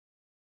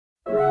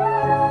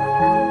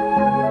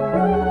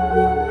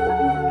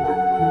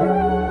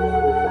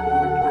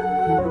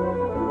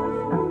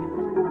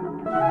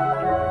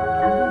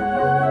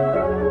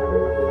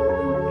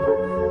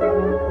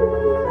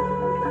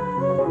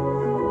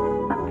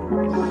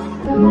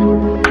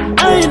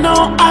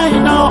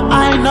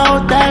I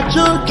know that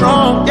you're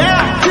drunk.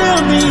 Yeah.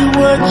 Tell me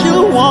what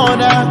you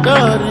want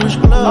after this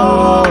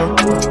club.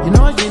 You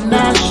know you're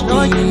nasty.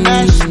 Don't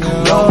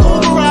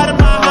move right in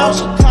my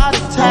house and call a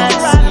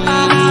taxi.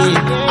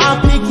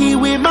 I'm picky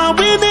with my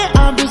women,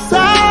 I'm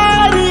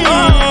deciding.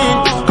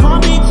 Call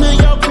me to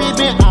your crib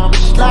and I'm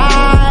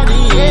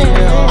sliding.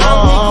 I'm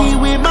picky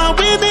with my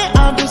women,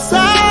 I'm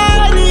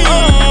deciding.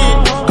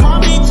 Call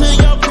me to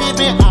your crib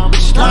and I'm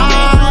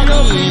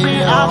sliding.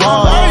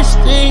 First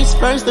things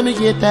first, let me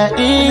get that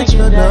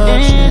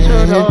introduction.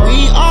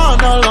 We on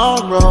the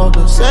long road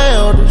to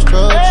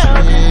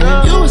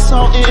self-destruction. You was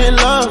so in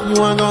love, you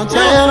weren't gonna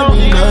tell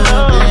me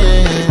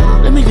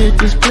nothing. Let me get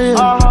this clear,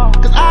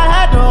 cause I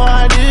had no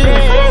idea. I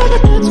feel like I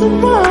did too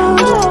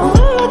much. I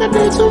feel like I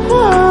did too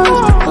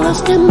much.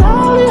 Let's get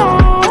naughty,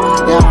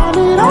 yeah, I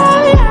need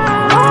all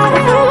y'all. I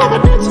feel like I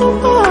did too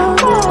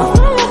much. I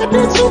feel like I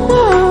did too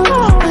much.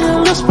 Yeah,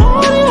 let's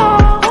party,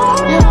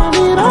 yeah, I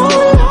need all y'all.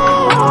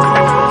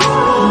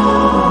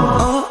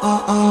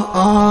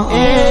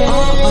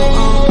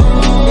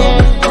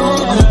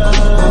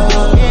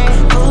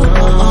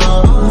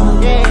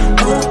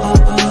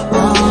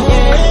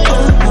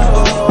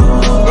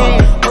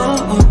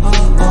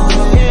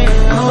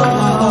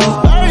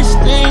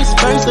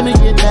 Let me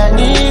get that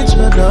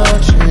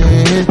introduction.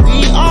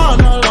 We on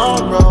the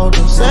long road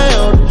to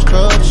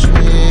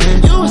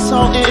self-destruction. You was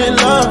so in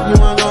love, you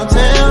weren't gonna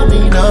tell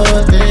me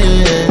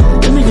nothing.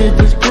 Let me get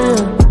this clear,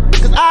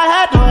 cause I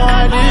had no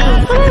idea.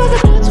 I feel like I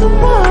did too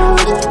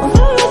much. I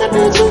feel like I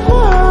did too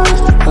much.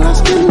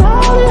 Let's get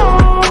naughty,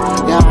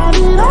 yeah, I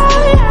need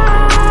all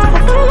y'all. I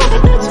feel like I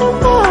did too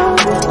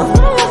much. I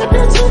feel like I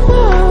did too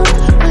much.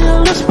 Yeah,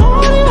 let's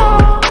party,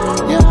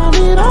 yeah, I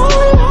need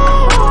all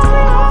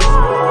y'all.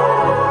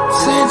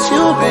 Since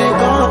you've been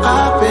gone,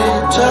 I've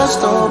been just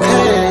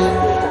okay.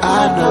 I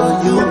know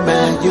you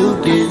mad, you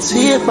didn't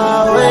see it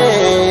my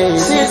way.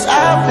 Since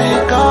I've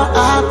been gone,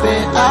 I've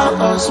been out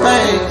of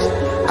space.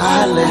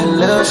 I let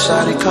little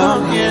shawty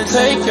come here and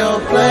take your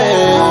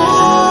place.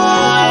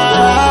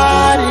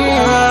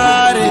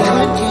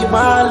 Couldn't keep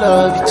my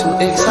love, you too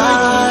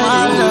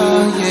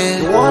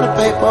excited. You want a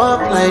paper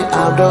plate,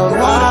 I'm the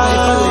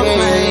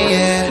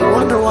right.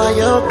 Wonder why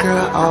your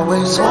girl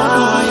always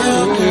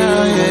smiles,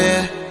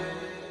 yeah.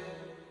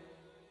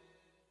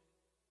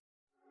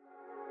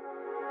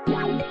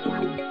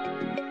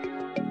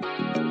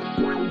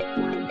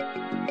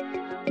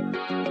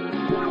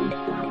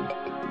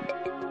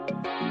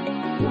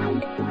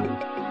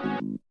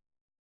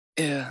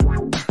 Yeah.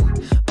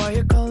 Why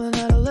you calling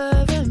at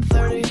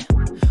 11:30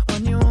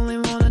 when you only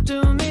wanna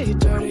do me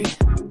dirty?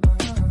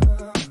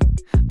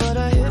 But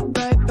I hit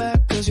right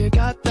back cause you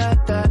got that,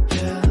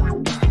 yeah.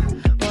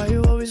 Why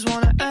you always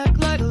wanna act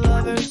like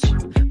lovers,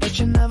 but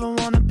you never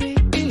wanna be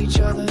each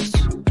other's?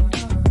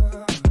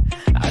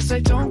 I say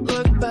don't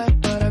look back,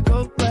 but I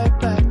go right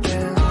back,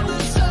 yeah. All of a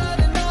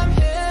sudden I'm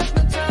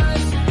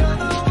hypnotized. You're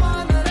the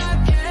one that I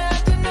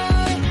can't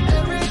deny.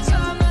 Every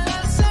time that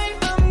I say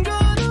I'm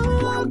gonna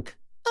walk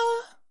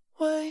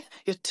away,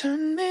 you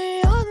turn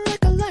me on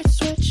like a light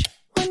switch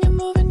when you're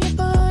moving your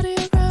body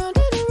around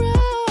and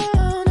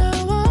around.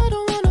 Now I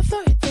don't wanna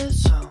fight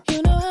this,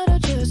 you know how to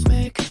just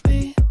make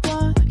me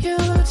want you.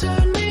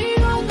 Turn me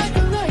on like a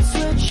light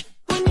switch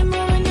when you're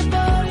moving your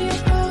body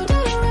around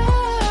and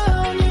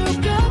around. You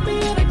got me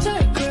in a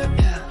tight grip,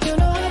 you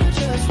know how to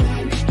just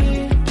make me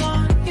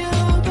want you,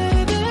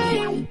 baby.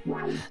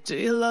 Do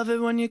you love it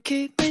when you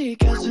keep me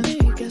guessing?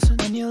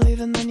 When you leave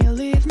and then you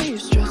leave me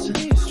stressing.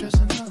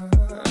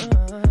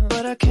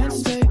 But I can't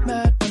stay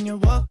mad when you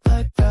walk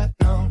like that,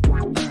 no.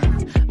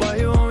 Why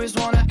you always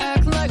wanna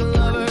act like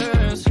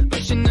lovers,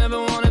 but you never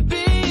wanna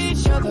be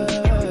each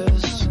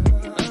other's?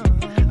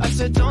 I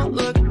said don't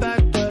look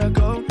back, but I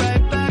go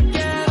right back,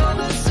 yeah. All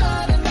of a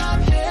sudden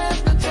I'm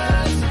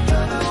hypnotized.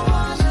 You're the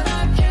one that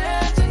I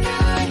can't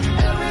deny.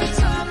 Every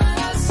time that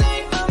I say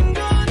I'm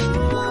gonna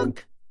walk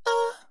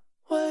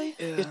away,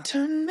 you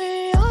turn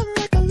me on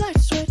like a light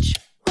switch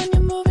when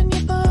you're moving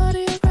your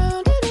body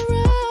around and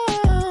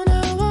around.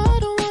 Now I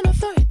don't wanna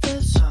fight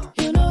this,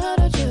 you know how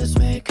to just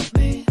make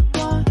me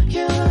want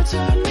you.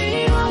 Turn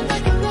me on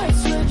like a light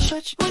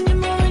switch when you're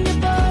moving your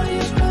body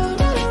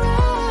around and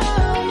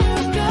around. You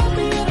got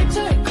me in a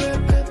tight grip,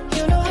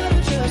 you know how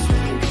to just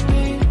make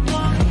me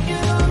want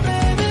you,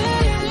 baby.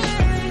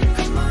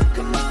 Come on,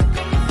 come on,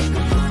 come on,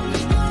 come on,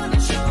 come on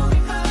and show me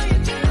how you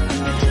do.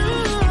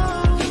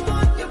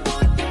 You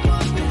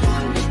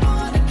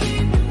want to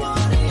keep me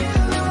wanting you.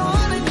 You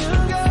wanna do,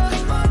 girl.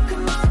 Come on,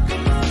 come on,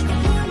 come on,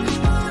 come on,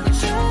 come on and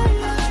show me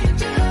how you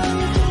do.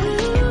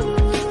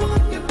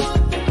 You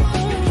want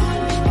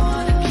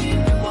to keep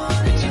me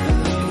wanting you. Turn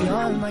me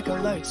on like a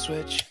light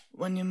switch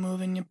when you're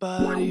moving your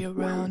body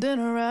around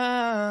and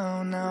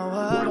around. Now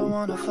I don't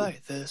wanna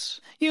fight this,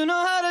 you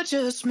know how to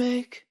just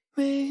make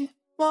me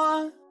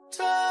want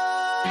to.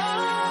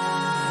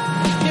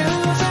 You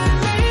turn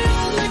me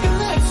on like a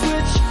light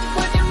switch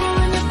when you're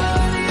moving your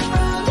body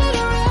around and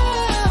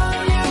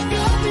around. You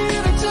got me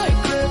in a tight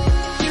grip,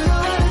 you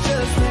know how to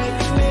just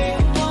make me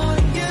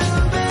want you,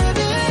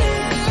 baby.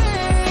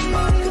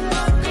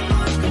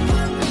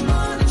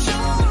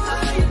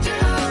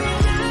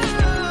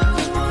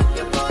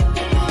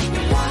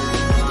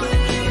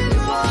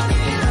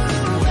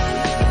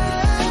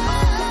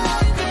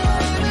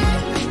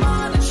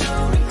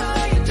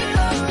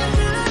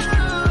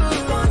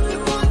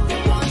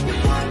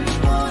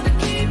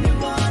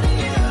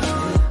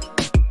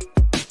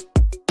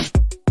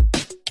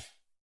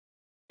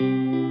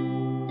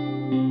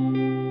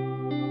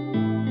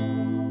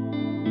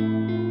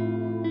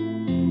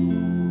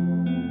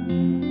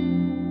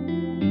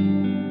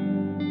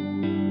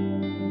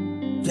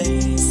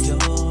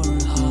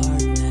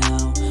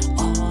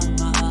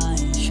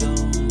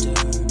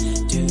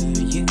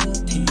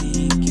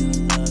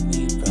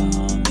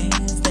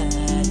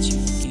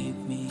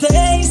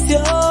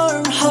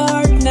 your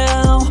heart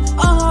now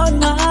on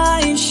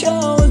my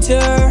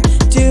shoulder.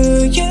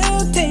 Do you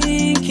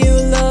think you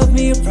love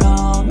me?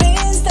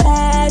 Promise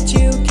that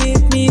you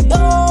keep me,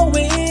 though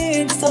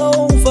it's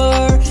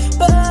over.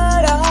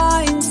 But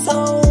I'm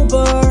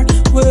sober.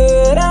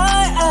 Would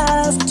I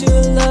ask to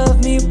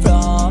love me?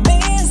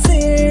 Promise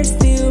it's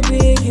still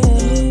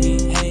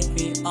beginning. Hate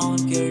me, on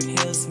care,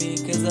 heals me,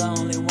 'cause I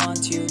only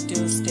want you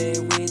to stay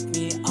with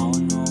me. I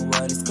don't know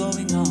what is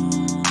going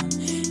on.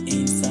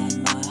 Inside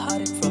my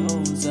heart it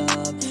froze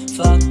up.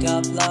 Fucked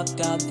up,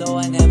 locked up, though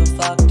I never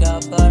fucked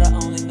up. But I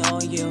only know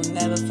you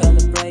never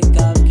felt a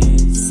breakup.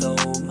 Give so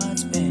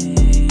much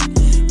pain,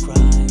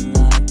 crying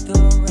like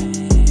the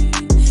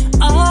rain.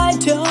 I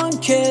don't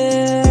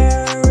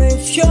care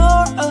if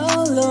you're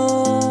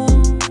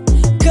alone.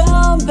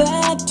 Come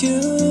back to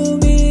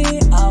me,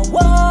 I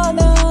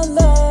wanna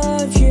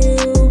love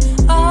you.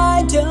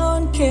 I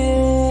don't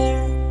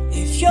care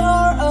if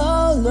you're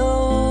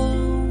alone.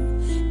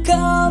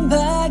 Come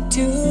back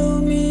to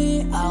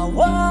me, I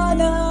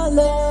wanna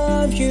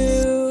love you.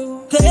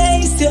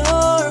 Place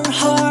your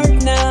heart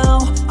now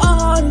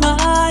on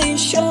my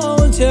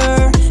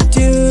shoulder.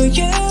 Do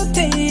you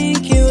think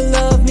you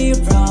love me?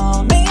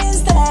 Promise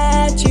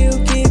that you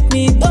keep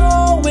me,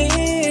 though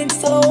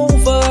it's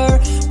over.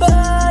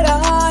 But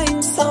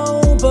I'm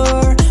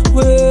sober.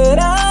 Would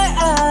I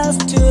ask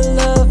to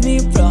love me?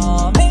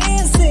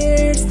 Promise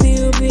it's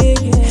still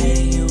beginning.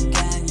 Hey,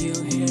 can you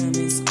hear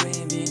me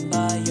screaming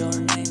by your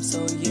name? So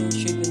you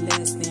should be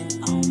listening.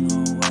 I don't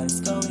know what's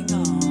going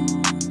on.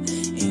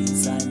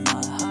 Inside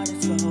my heart it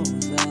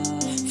froze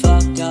up.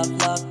 Fucked up,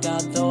 locked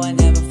up, though I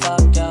never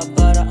fucked up.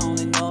 But I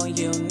only know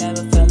you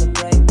never felt a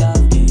breakup.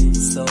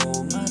 It's so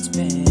much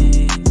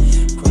pain,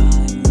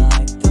 crying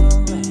like the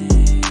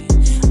rain.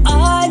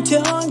 I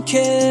don't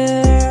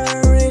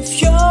care if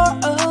you're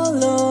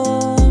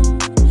alone.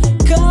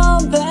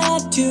 Come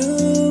back to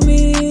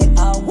me,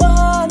 I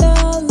wanna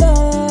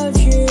love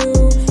you.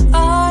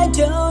 I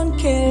don't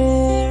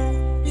care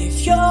if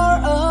you're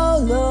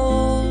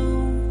alone.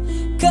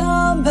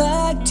 Come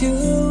back to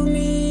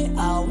me,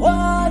 I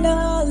wanna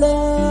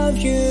love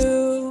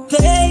you.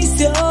 Place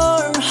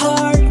your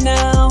heart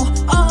now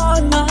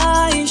on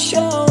my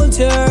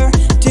shoulder.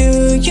 Do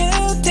you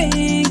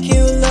think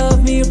you love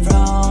me?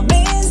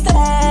 Promise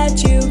that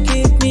you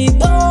keep me,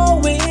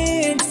 though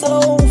it's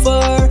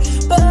over.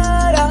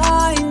 But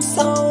I'm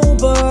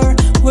sober.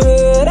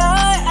 Would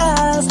I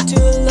ask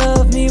to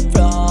love me?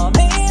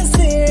 Promise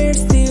it's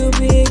still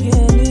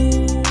beginning.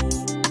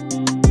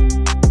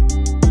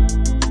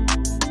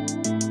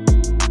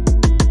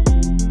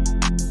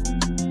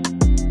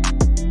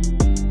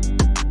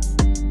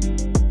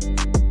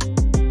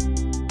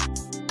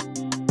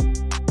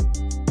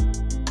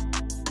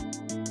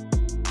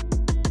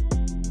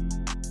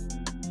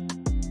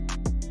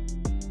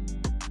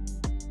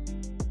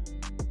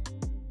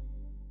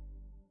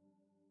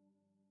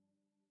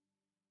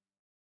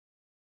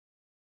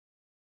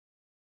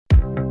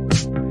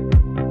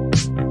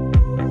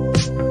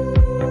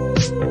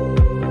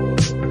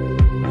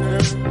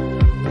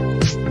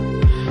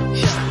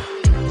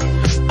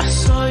 I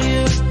saw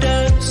you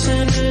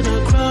dancing in a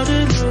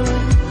crowded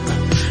room.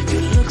 You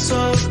look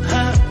so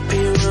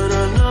happy when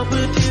I'm not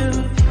with you.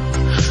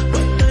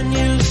 But then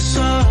you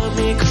saw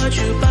me, caught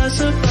you by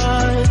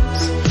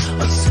surprise.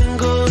 A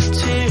single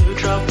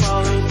teardrop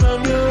falling from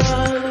your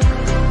eye.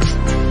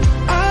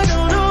 I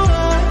don't know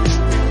why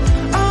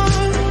I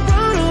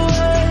run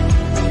away.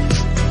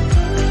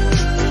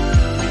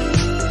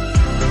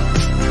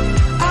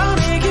 I'll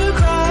make you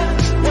cry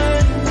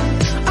when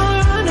I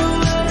run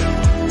away.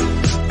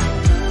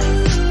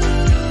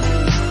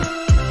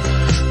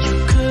 You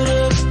could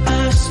have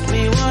asked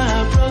me why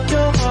I broke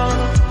your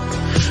heart.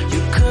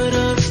 You could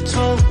have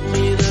told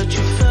me that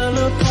you fell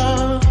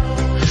apart.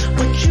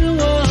 But you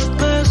walked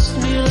past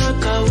me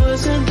like I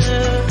wasn't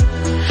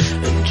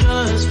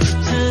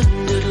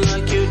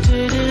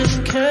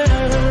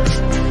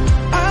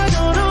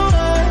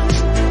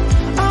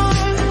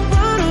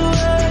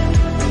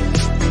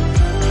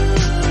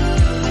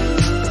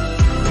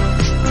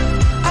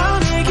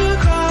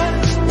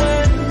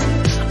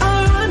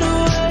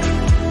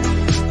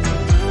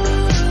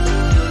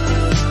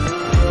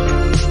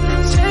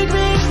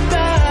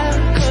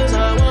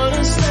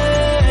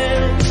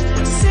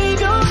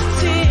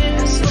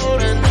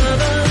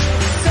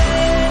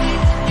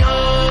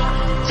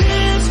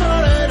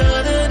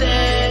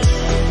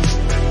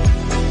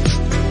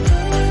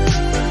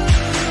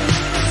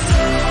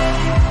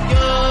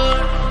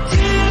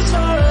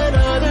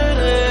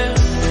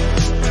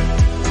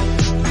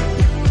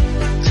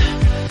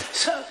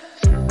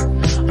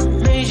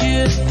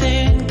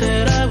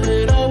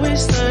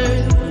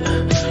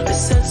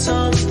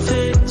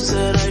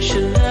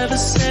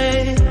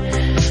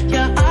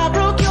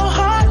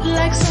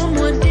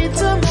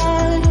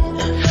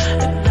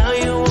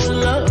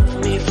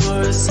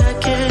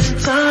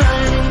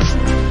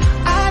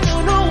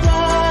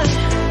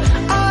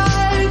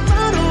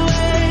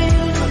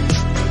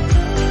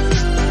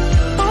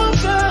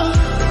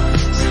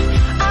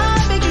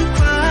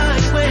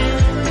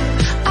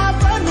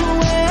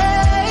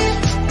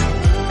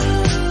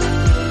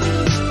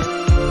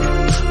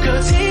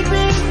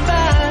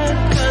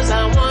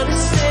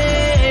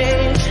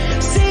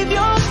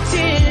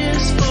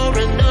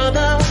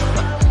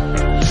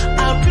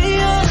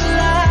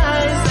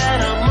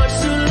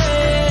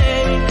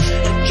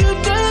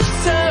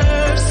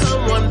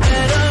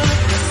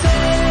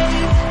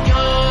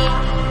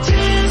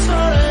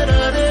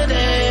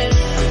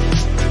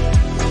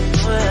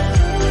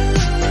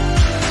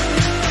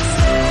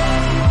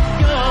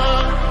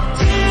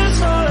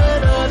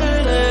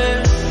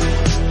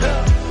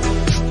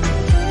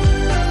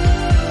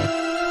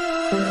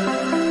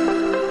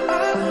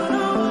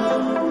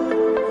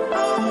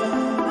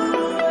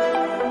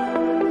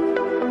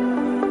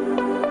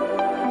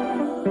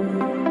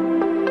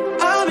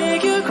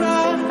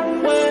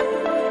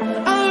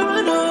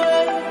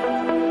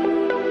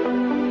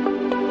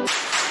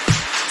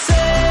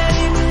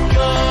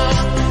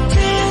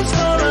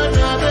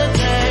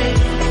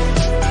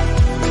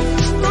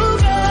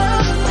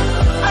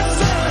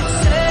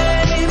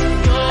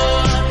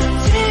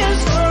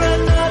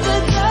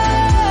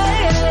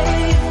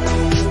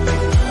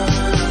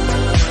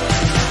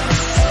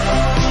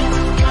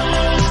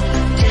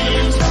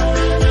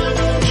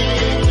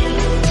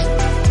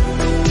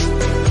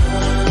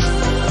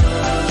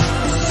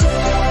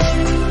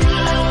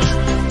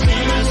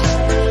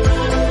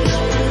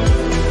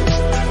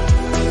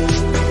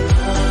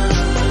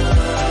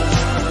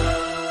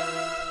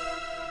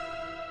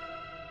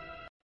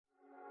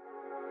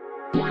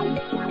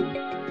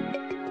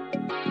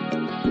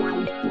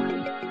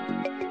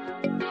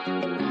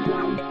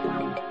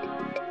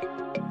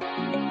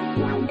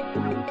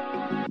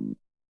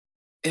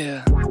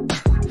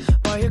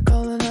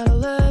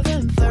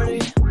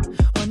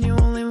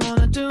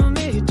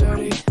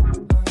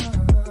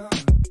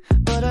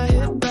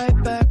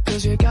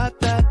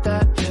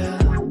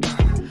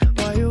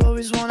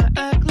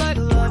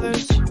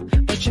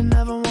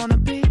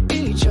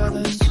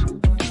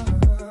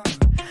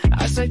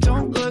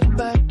don't look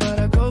back, but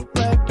I go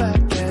right back.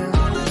 And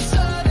all of a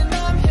sudden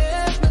I'm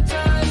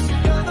hypnotized.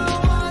 You're the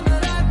one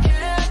that I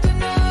can't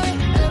deny.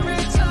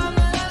 Every time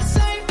that I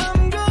say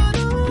I'm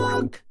gonna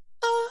walk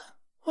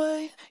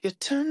away, you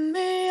turn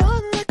me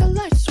on like a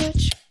light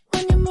switch.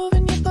 When you're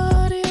moving your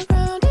body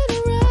around and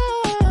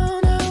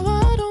around. Now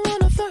I don't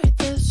wanna fight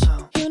this.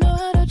 You know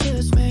how to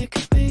just make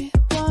me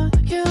want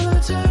you.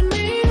 Turn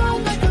me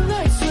on like a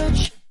light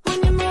switch. When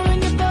you're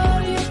moving your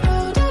body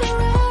around and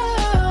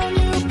around.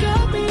 You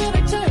got me in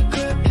a tight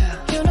grip.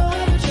 You know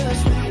how to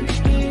just make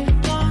me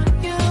want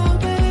you,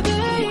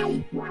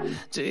 baby.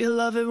 Do you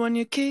love it when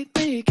you keep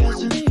me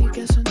guessing?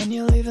 When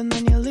you leave and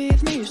then you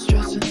leave me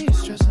stressing.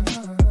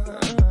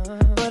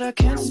 But I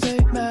can't stay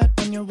mad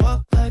when you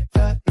walk like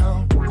that,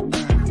 no.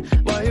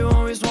 Why you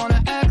always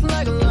wanna act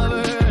like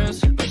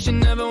lovers, but you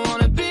never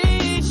wanna be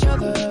each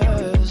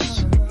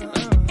other's?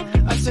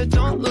 I said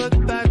don't look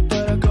back,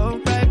 but I go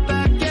right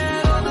back.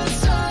 And all of a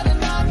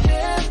sudden I'm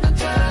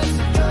hypnotized.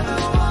 You're the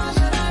one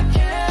that I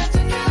can't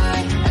deny.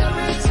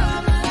 Every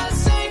time that I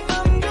say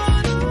I'm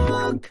gonna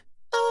walk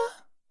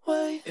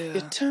away,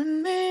 you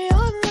turn me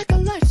on like a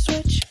light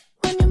switch.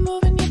 When you're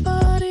moving your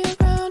body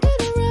around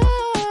and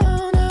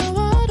around. Now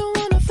I don't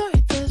wanna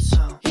fight this.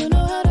 You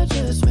know how to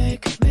just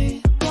make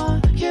me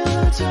want you.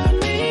 Turn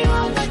me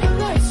on like a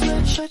light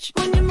switch.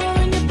 When you're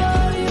moving your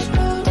body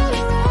around and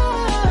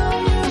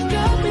around. You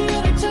got me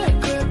in a tight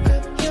grip.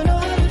 You know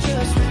how to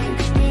just make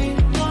me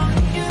want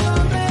you,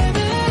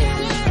 baby.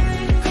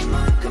 Come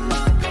on, come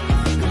on, come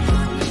on, come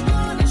on, come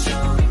on, and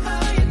show me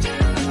how you do.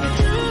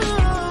 You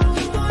want,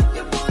 you want,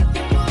 you want,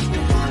 you want,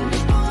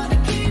 you want to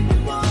keep me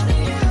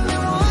wanting you. You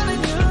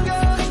wanting you,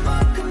 girl. Come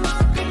on, come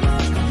on, come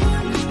on, come on,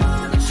 come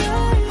on, and show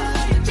me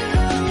how you do.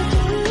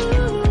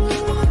 You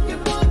want, you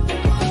want, you want, you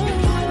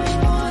want, you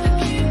want to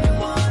keep me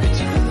wanting you.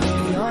 Turn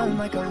me on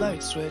like a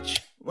light switch.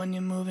 When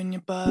you're moving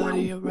your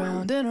body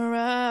around and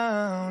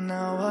around.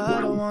 Now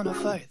I don't wanna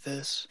fight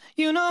this.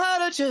 You know how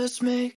to just make